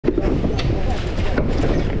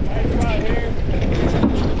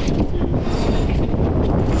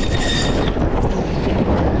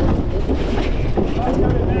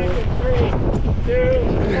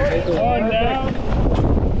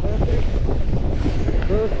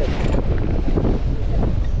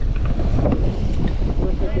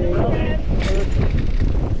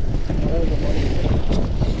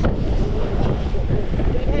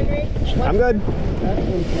good?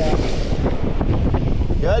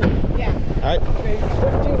 Good? Yeah. All right. Okay,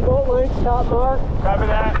 15 bolt lengths, top mark. Copy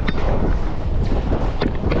that.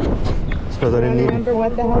 Suppose I didn't need. Remember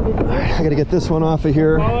what the hell did you do? I gotta get this one off of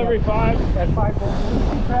here. All every 5. At 5 bolt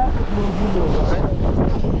lengths, traffic moves, you move,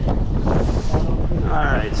 All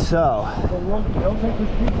right, so They'll take the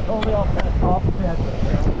speed totally off the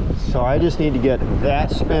path. I just need to get that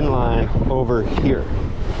spin line over here,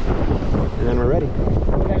 and then we're ready.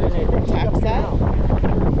 Check set.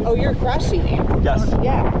 Oh, you're crushing it. Yes.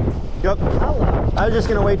 Yeah. Yep. Hello. I was just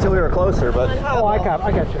gonna wait till we were closer, but Oh, I got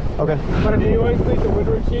you. okay. But if you always clean the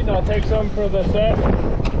woodwork sheet, and I'll take some for the set.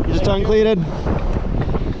 You just uncleated.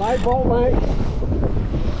 5 bolt lengths.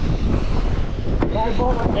 5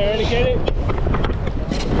 bolt lengths. Air indicated.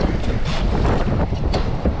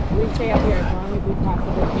 We stay up here as long as we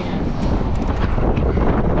possibly can.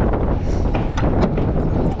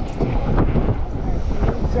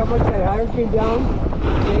 See how much that iron came down?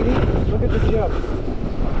 Katie, look at the jib.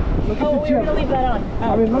 Look at the we jib. were gonna leave that on.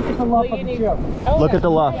 I mean, look at the luff you of the need- jib. Look at the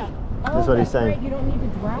luff. That's what he's Right, saying. you don't need to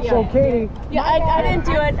drop So, it. Katie, Yeah, I didn't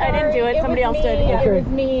do it. I didn't do it. Somebody else did. Yeah, Okay. it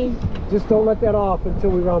was me. just don't let that off until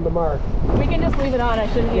we round the mark. We can just leave it on. I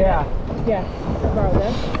shouldn't need Yeah. it. Yeah. Borrow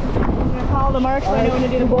this. I'm gonna follow the marks so I know when to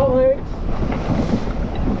do the 2 bolt bolt. lengths.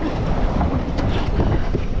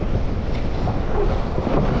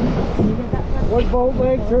 One bolt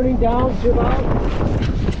length turning down, jib out.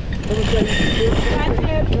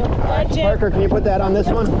 Parker, can you put that on this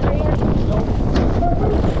one?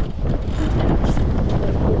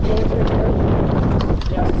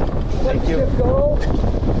 Thank you. Jib go.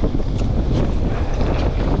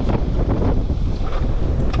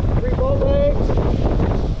 3 bolt lengths.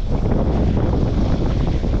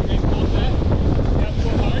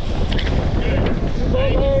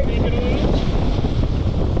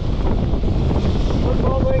 One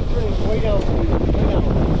bolt length turning, way down, please. Way down.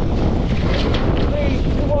 3,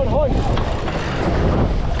 2, 1, hoist.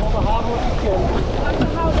 Hold the hobble if you can.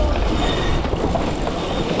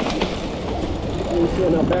 You see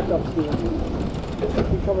it now, back up, Steve.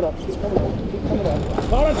 Keep coming up, keep coming up, keep coming up.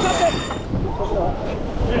 Hold on, stop it. Keep coming up,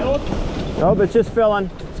 Hey, hold. Nope, it's just filling.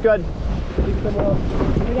 It's good. keep coming up.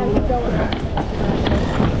 We gotta keep going.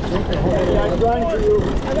 I'm trying for you. I'm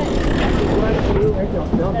trying for you.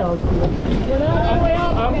 Down, down, Steve. We're not all the way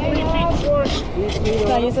up. I'm Okay. 3 feet short.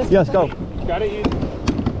 Can I use this? Yes, go. Got it. Use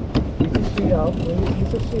your seat out.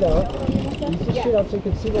 Use your seat out. Use your seat out so you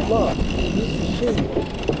can see the lock. Use your seat.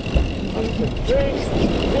 3,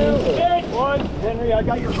 2, 1. Henry, I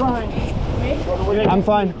got your grind. I'm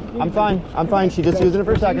fine. I'm fine. I'm fine. She's just using it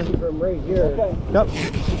for a second. From right here. Okay. Yep.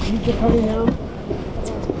 Use the Cunningham.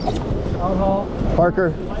 Out haul.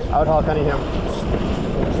 Parker, out haul Cunningham.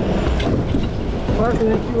 Parker,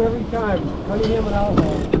 that's you every time. Cunningham and out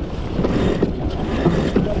haul.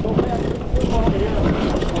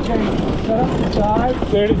 Okay, set up the jive.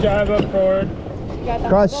 Clear to jive up forward.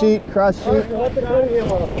 Cross sheet, cross sheet. Parker, let the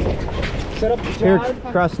Cunningham up. Set up the Here,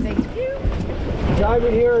 jive. cross. Jive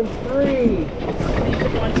it here in 3,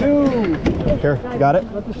 2. Here, got it?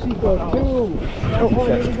 Let the seat go. 2. Oh,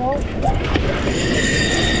 Here shit. we go.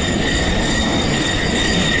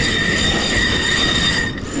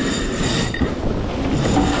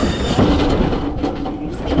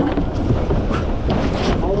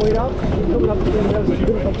 All the way up. Keep coming up again. That was a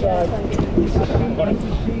beautiful jive. Use the seat. Use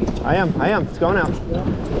the seat. I am. It's going out.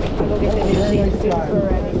 We'll get the new Very nice sheets jive. for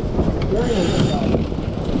ready. Very nice jive.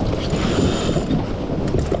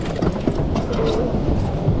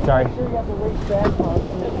 Sorry. Sure you have the race back on.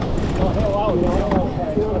 Oh, hell out. You know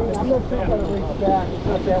what I mean? I'm not sure if I have the race back. It's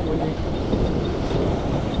not that windy.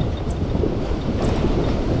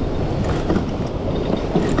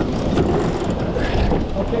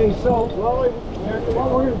 Okay, so what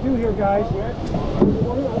we're going to do here, guys, we're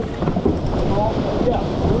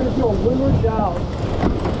going to do a windward douse,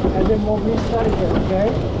 and then we'll reset again, okay?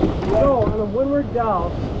 So, on a windward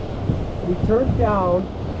douse, you turn down,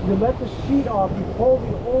 you let the sheet off, you pull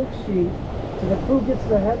the old sheet so the crew gets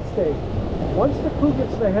the head stay. Once the crew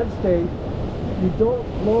gets the head stay, you don't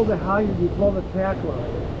blow the halyard, you blow the tack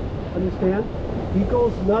line. Understand? He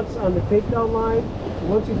goes nuts on the takedown line.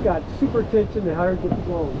 Once he's got super tension, the halyard gets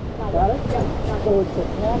blown. Got it? Yeah. So it's the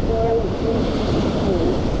tack line and crew.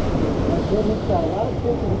 And then he's got a lot of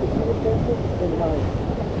tension, he can super tension and halyard.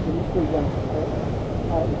 And you stay down, okay?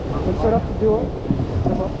 Alright, let's set up to do it.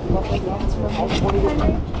 Come up like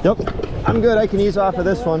that. Yep. I'm good. I can ease off of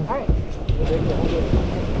this one.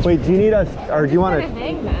 Wait, do you need us, or do you want to?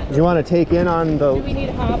 Hang that. Do you want to take in on Do the? we need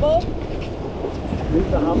a hobble? Leave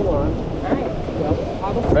the hobble on. All right. Yep.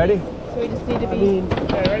 Hobble. Ready? So we just need to I be. mean,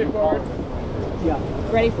 Okay, ready forward. Yeah.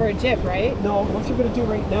 Ready for a jib, right? No, what you're gonna do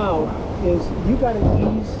right now is you gotta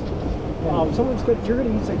ease. Someone's good. You're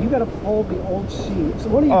gonna ease it. You gotta pull the old sheet. So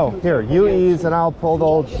what do you Oh, do? is here, you ease and I'll pull the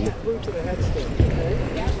old sheet. Through to the headstand. Okay.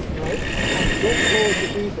 Right. Don't pull it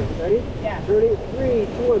to ease it. Ready? Yeah. Turn it. 3,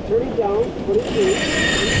 2, 1. Turn it down. Put it through.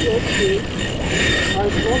 Put the old sheet. All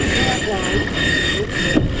right. Slow the tap line.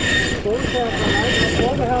 Slow the tap line.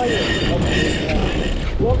 Slow the halyard.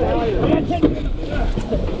 Slow the halyard.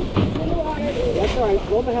 That's all right.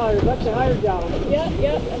 Slow the halyard. Let the halyard down. Yep,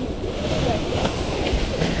 yep.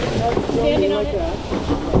 Standing on like it. that.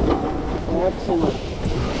 Excellent.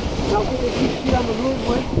 Now put your feet on the moon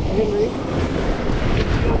wedge, Henry. Feet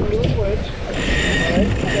on the moon wedge. Alright,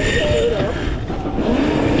 then you get it up.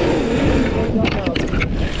 Stand up now.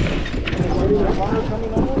 Ready with the water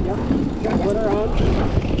coming over? Yep. Got put her on.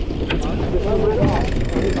 Get her right off.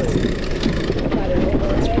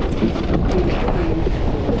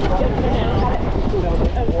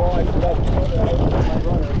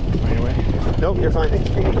 Nope, you're fine.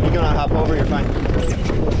 You're gonna hop over, you're fine.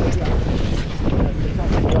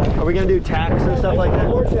 Are we gonna do tacks and stuff like that?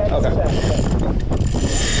 Okay.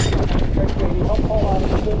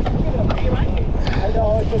 I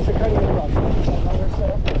know, it's just a kind of rough.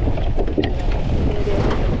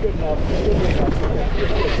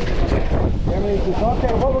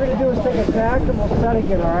 Okay, what we're going to do is take a tack and we'll set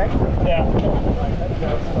again, all right? Yeah.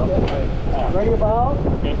 Ready about?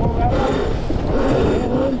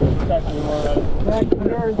 Back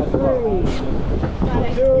here in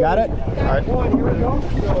 3, 2, You got it? All right. 1, here we go.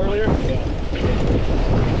 earlier?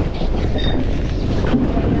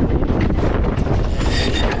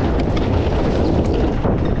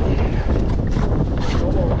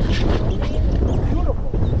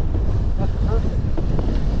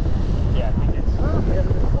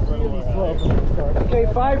 Okay,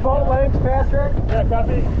 5 boat lengths, Patrick. Yeah,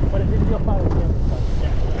 copy. But if you feel fine with him,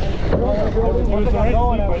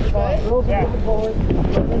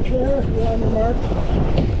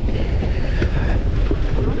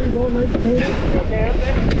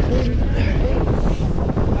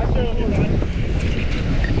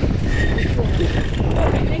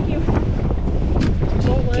 Thank you.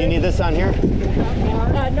 Do you need this on here?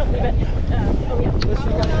 No, leave it. Oh, yeah.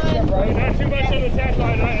 Not too much on the tack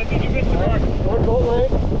line, I think you missed the mark. 1 boat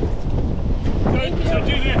length. So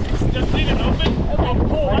do this. Just leave it open. I'll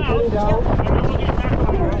pull out. Put it down. And then we'll do tack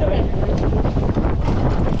line.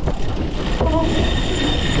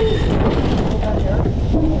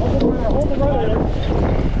 Hold the rudder.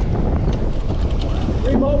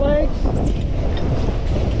 3 boat lengths.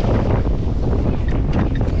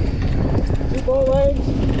 2 boat lengths.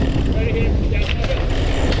 Ready here. Yeah, okay.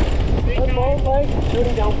 1 boat length.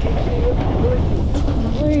 Turning down. Keep steering.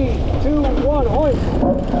 3, 2, 1. Hoist.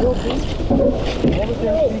 Real deep. Hold it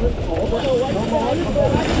there, Steven. Hold it.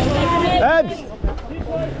 Edge!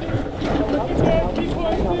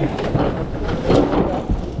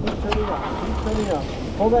 Turning up.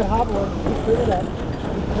 Hold that hobbler. Keep turning up.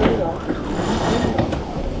 Keep turning up.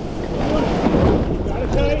 Got it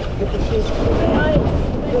tight. Get the sheet. Nice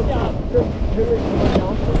job. Good. Henry, come on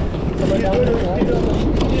down. Come on down. Come on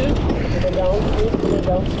down. Come on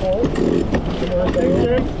down slow. Come on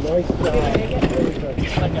down. Nice job.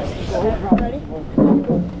 Ready?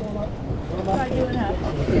 Try doing that.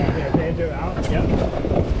 Yeah, Andrew out. Yep.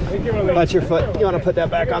 Watch your foot. You want to put that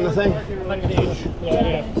back on the thing?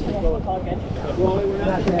 Yeah.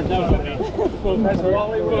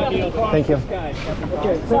 Thank you.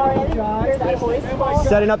 Okay, Sorry, I didn't hear that voice.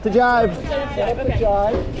 Setting up to jive. Okay.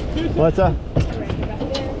 jive. Melissa.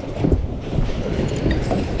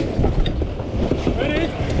 Ready?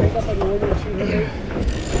 Pick up on your window sheet, Henry.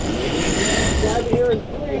 Jive here in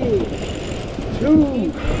 3,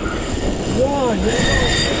 2,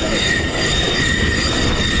 1.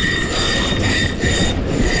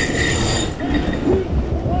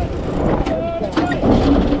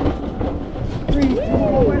 Here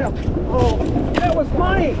we go. Oh, that was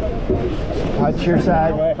funny. Watch your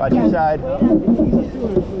side. Watch your side. Right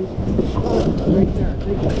there.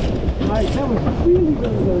 All right, that was really,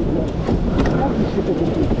 really, really good. That was super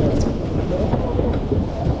good.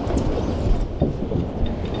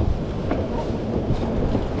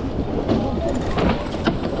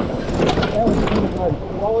 That was really good.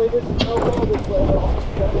 Wally, this is no go this way.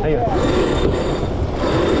 Hang on.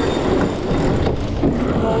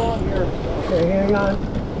 Here. Okay, hang on.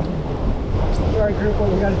 Sorry, group, we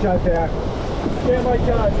got to jive back. Stand by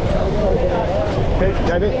jive. Okay,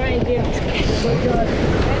 jive it. Stand by jive.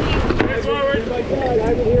 Hands forward. Stand by jive.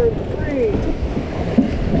 Jive it here in 3,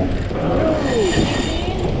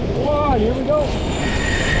 2, 1. Here we go.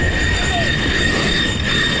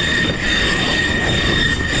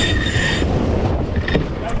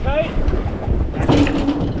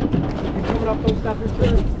 Don't stop your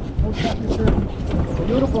turn. Don't stop your turn.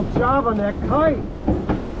 Beautiful job on that kite.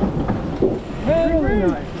 Really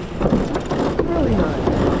nice. Really nice.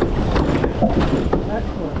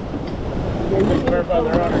 Excellent. Verify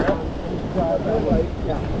they're on her head.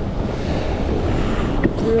 Yeah.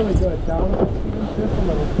 Really good. Down just a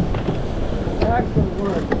little. Excellent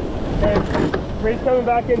work. Okay, race coming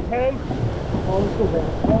back in 10. Oh, let's go back.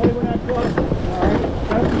 Oh, we're not close. All right.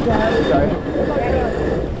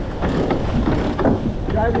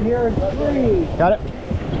 Drive it here in 3. Got it.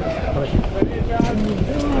 Ready to drive? 2.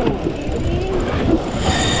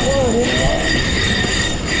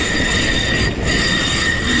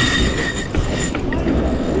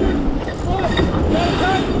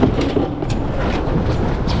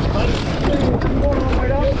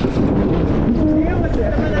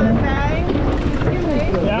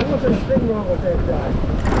 There wasn't a thing wrong with that guy.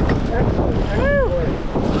 Excellent.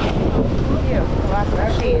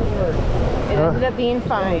 Excellent work. It ended up being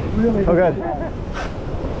fine. Really Oh, good.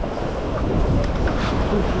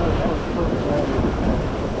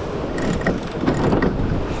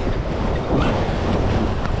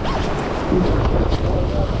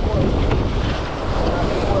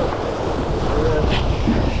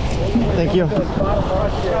 Thank you.